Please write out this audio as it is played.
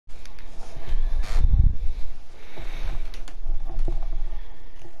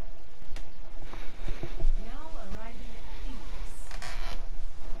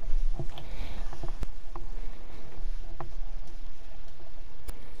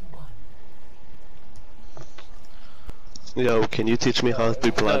Yo, can you teach me how to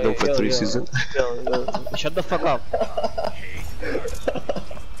be platinum for 3 seasons? Yo, shut the fuck up.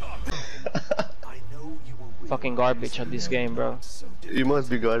 Fucking garbage at this game, bro. You must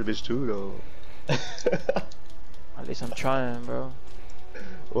be garbage too, though. At least I'm trying, bro.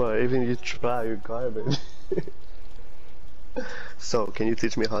 Well, even you try, you're garbage. So, can you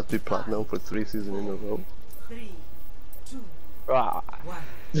teach me how to be platinum for 3 seasons in a row? 3, 2, Bro,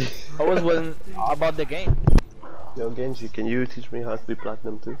 I was wondering about the game. Yo, Genji, can you teach me how to be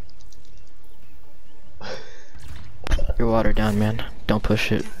platinum too? You're watered down, man. Don't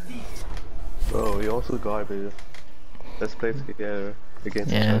push it. Bro, you're also garbage. Let's play together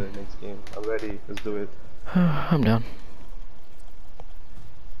against each other next game. I'm ready, let's do it. I'm down.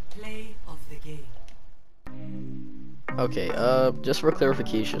 play of the game. Okay, just for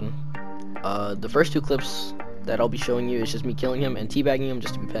clarification, the first 2 clips that I'll be showing you is just me killing him and teabagging him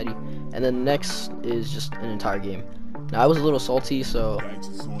just to be petty, and then next is just an entire game. Now I was a little salty, so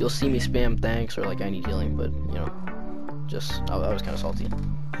you'll see me spam thanks or like I need healing, but you know, just I was kind of salty.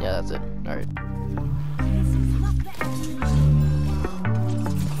 Yeah, that's it. All right.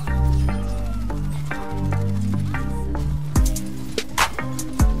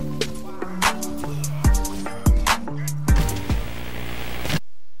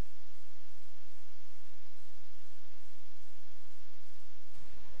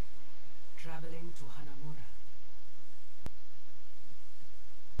 Traveling to Hanamura.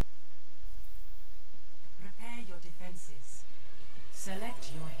 Prepare your defenses.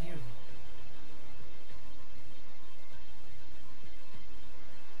 Select your hero.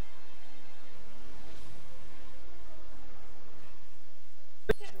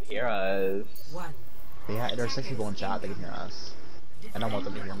 Hear us. 1. Yeah, there's 6 people in chat that can hear us. I don't want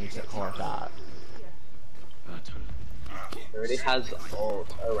them to hear me call our chat. He already has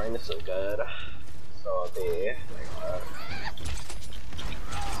ult. Our Ryan is so good. So the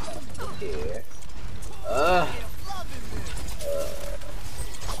okay.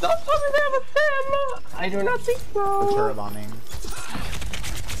 Stop talking to Sam! I do not think so. The turret bombing.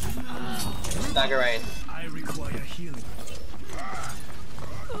 Dagger Ryan. I require healing.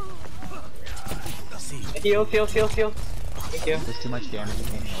 Heal. Thank you. There's too much damage, you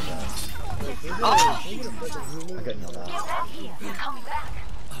can't heal that. Oh! I couldn't heal that.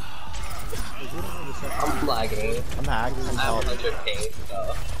 I'm lagging. I'm hacked. I'm I have helped. 100k, so.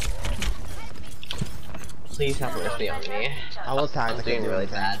 Please have mercy on me. I was tagged. I I'm couldn't doing do really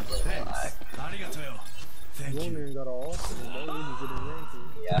anything. bad. Thank you.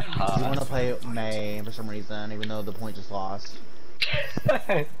 Yeah. You want to play May for some reason, even though the point just lost.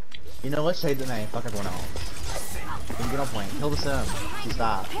 You know what? Shade the May. Fuck everyone else. You can get on point. Kill the sim. She's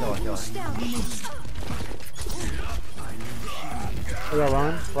stop. Kill her. I got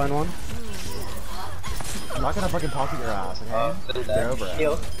Ryan 1. I'm not gonna fucking pocket your ass, okay? Get over it.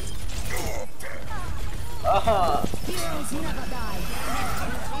 Heal. Oh,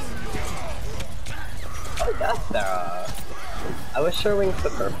 that's Sarah. I was sure wings the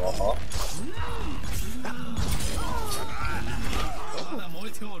purple.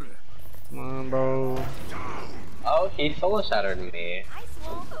 Come on, bro. Oh, he solo shattered me.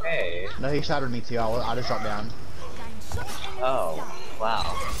 Hey. No, he shattered me too. I just dropped down. Oh,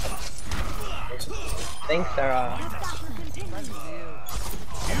 wow. Thanks, Sarah.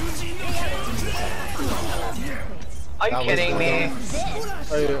 Are you kidding me?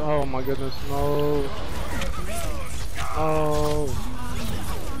 Hey, oh my goodness, no. Oh.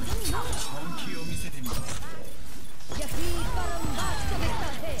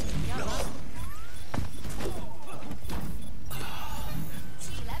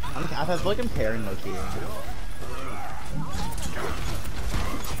 I feel like I'm carrying low key.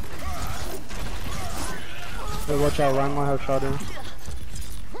 Hey, watch out, Ryan might have shot him.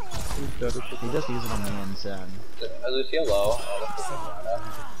 He just used it on me and Sin. Is Lucio low?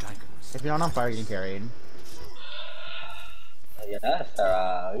 If you're not on fire, you can carry it. Yes,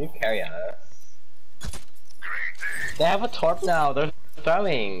 Sarah. You carry us. They have a torp now. They're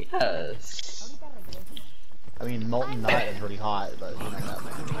throwing. Yes. I mean, Molten Nut is really hot, but you know that.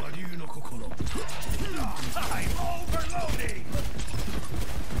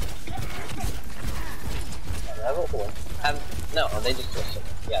 I'm overloading. No, they just listen.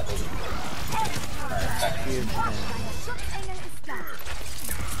 Yeah, they just Huge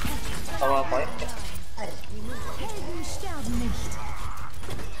Come on, point.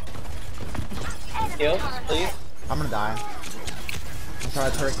 Heals, please. I'm gonna die. I'm sorry,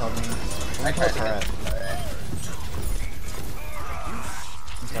 the turret killed me. I'm gonna kill the turret.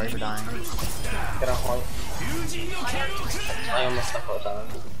 I'm sorry for dying. Get on point. I almost stuck with that.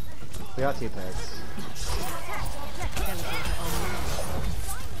 We got 2 picks.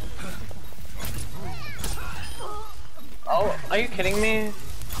 Oh, are you kidding me?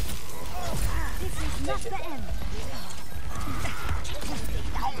 This is not the end.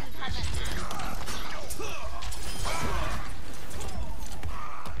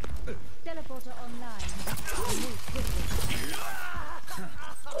 Teleporter online. Move quickly.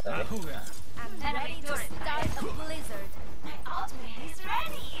 I'm ready to start a blizzard. My ultimate is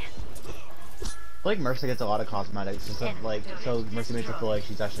ready. I feel like Mercy gets a lot of cosmetics, just that, like, so Mercy makes her feel like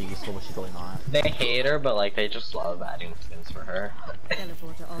she's actually useful, but she's really not. They hate her, but like they just love adding skins for her.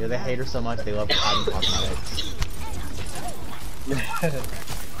 Teleporter online. Yeah, they hate her so much, they love adding cosmetics.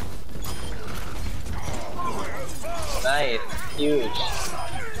 Nice, huge.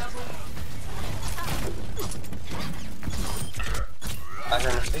 Back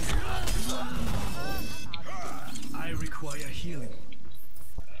on the stick. I require healing.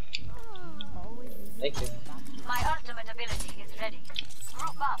 Thank you. My ultimate ability is ready.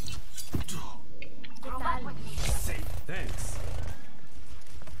 Group up. Group up with me. Thanks.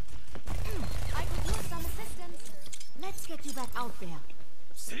 I could use some assistance. Let's get you back out there.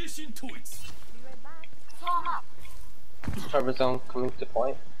 Station tweets. Form up. Trevor zone coming to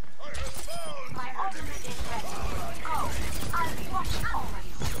point. My ultimate is ready. Go. I'll be watching over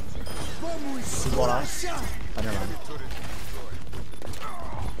you. He's one off. Oh, never mind.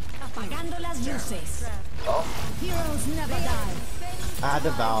 Apagando las luces. Oh, Heroes never die. I had to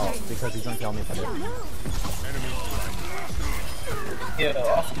valve because he's gonna kill me if I do. ew,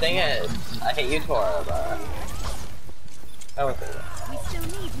 oh, dang it. I hate you, Tora, but that was it. We still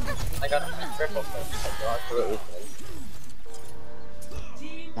need you. I got a triple kill.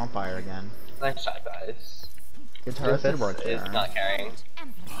 Team I'm on fire again. Nice shot, guys. Good turret did work is there. not carrying.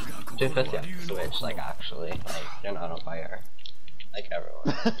 Doofus, you have to switch, like, actually. Like, you're not on fire. Like,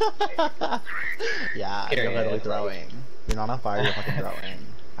 everyone. Yeah, you're Period. literally throwing. You're not on fire, you're fucking throwing.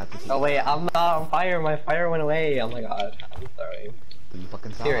 At the Oh, wait, I'm not on fire. My fire went away. Oh my god. I'm throwing. You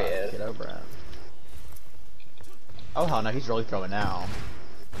fucking saw Period. it. Get over it. Oh hell no, he's really throwing now.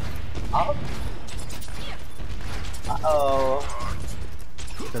 Oh. Uh-oh.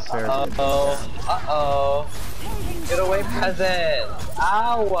 This fair is Uh-oh. Uh-oh. Get away, peasant.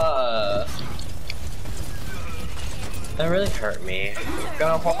 Ow. That really hurt me. Get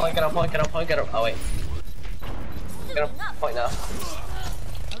on point, get on point, get on point, get on. Oh, wait. Get on point now.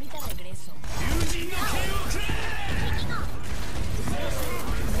 Ahorita regreso.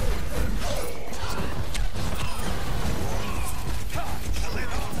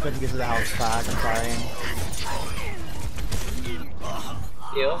 Couldn't get to the house back, I'm sorry.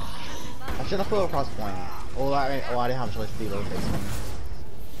 You? I should have flew across point. Oh, I didn't have a choice to be low facing.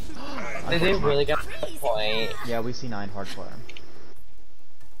 They did really get the point. Yeah, we see 9 hardcore.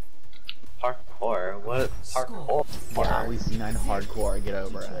 Parkour? What? Parkour? Yeah, we see 9 hardcore, get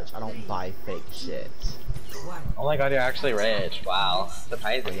over it. I don't buy fake shit. Oh my god, you're actually rich. Wow.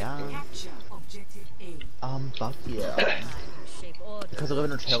 Surprising. Yeah. capture objective A. Fuck you. Shape order. Because I live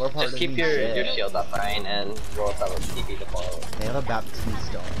in a trailer park Just doesn't keep mean your shit. shield up, Ryan, and roll up with TP to follow. They have a Baptiste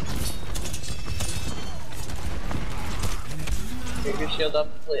still. Keep your shield up,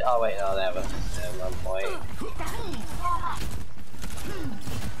 please. Oh wait, no, they have a 1 point.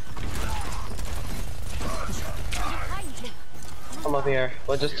 Come over here.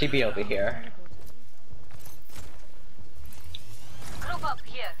 We'll just TP over here. Group up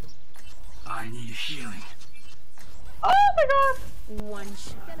here. I need healing. Oh my god! One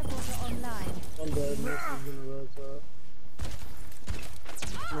shot. Teleporter online. I'm dead. Mercy's gonna res up.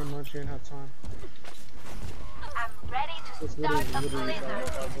 No, Mercy didn't have time. I'm ready to It's start a literally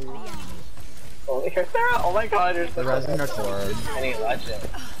blizzard. Holy crap, Sarah! Oh my god, you're The so resin are torn. any legend.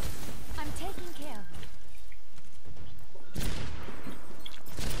 I'm taking care of you.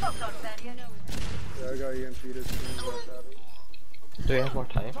 Focus on that, you know. Yeah, I got EMP'd as soon as I got it. Do we have more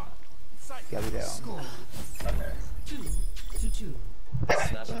time? Yeah, we do. Score Okay. 2-2.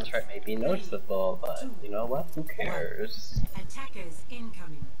 That chart may be noticeable, but you know what? Who cares? Attackers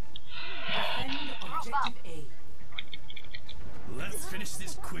incoming. Defend objective A. Let's finish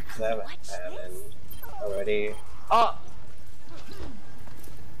this quickly. 7 already. Oh!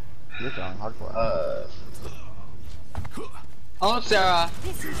 You're throwing hardcore. Oh, Sarah!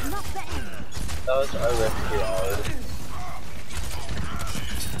 This is not the end. Those are risky hours.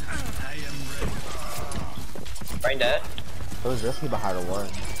 I am ready. Brain dead? It was risky but hard to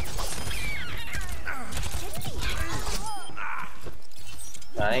work.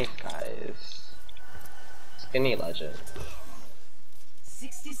 Nice, guys. Skinny legend.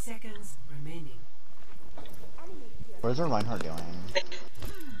 60 seconds remaining. Where's our Reinhardt doing?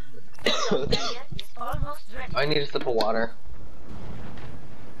 I need a sip of water.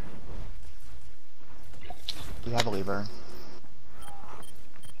 We have a lever.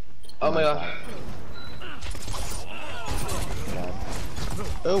 Oh my god. Dead.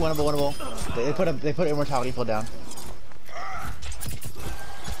 Oh, winnable. They put immortality full down.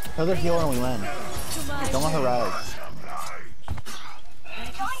 Kill their healer and we win. Don't let her rise.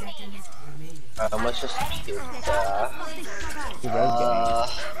 30 seconds remaining. Let's just do He res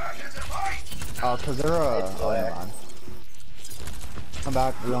oh, cause they're oh, never mind. Come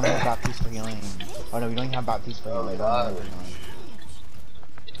back. We don't have back piece for healing. Oh no, we don't even have back piece for healing.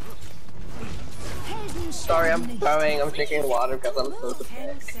 Sorry, I'm throwing. I'm drinking water because I'm so sick.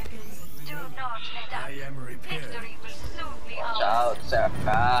 10 seconds remaining. I am repaired. Watch out,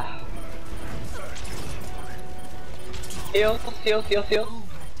 Sarah. Heal.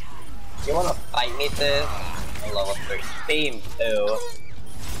 You wanna fight me, sis? I'm level 13 too.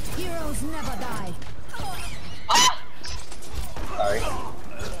 Heroes never die. Ah! Sorry.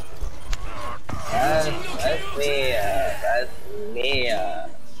 That's me. That's me.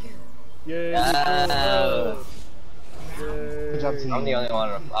 Yay! No. Good job, team. I'm the only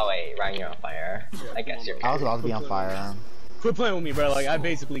one. Oh wait, Ryan, you're on fire. I guess you're. I was about to be on fire. Quit playing with me, bro. Like I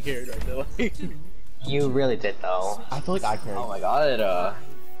basically carried right there. Like, You really did though. I feel like I carried. Oh my god.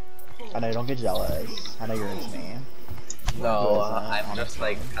 I know, don't get jealous. I know you're into me. No, I'm just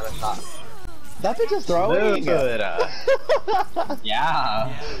like kind of shocked. That bitch is throwing! Good. Yeah.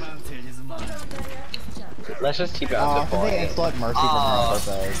 Advantage is mine. Let's just keep it Oh, on I the think they point. insta-like mercy from her on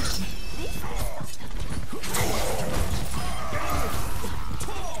purpose.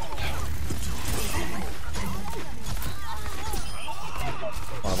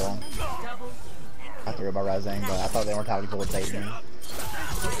 Horrible. I threw about resing, but I thought they weren't having to save me.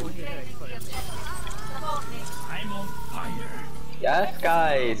 I'm on fire. Yes,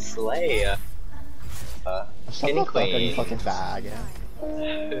 guys, slay. Shut Skinny the fuck up, you queen. fucking bag.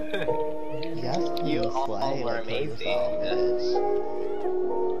 Yes, You slay, all were like, kill amazing. yourself, bitch.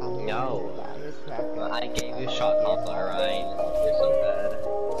 I'm No. gonna I gave you a shot called Ryan. You're so bad.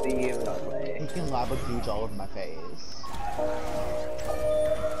 See you in play. He can lava huge all over my face.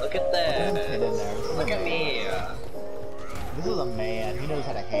 Look at Look at him this. pin in there. This is Look a at man. me. This is a man. He knows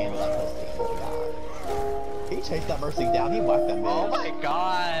how to handle that pussy. What you got? He chased that Mercy down. He whacked that bitch. Oh my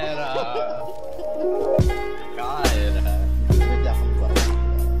god.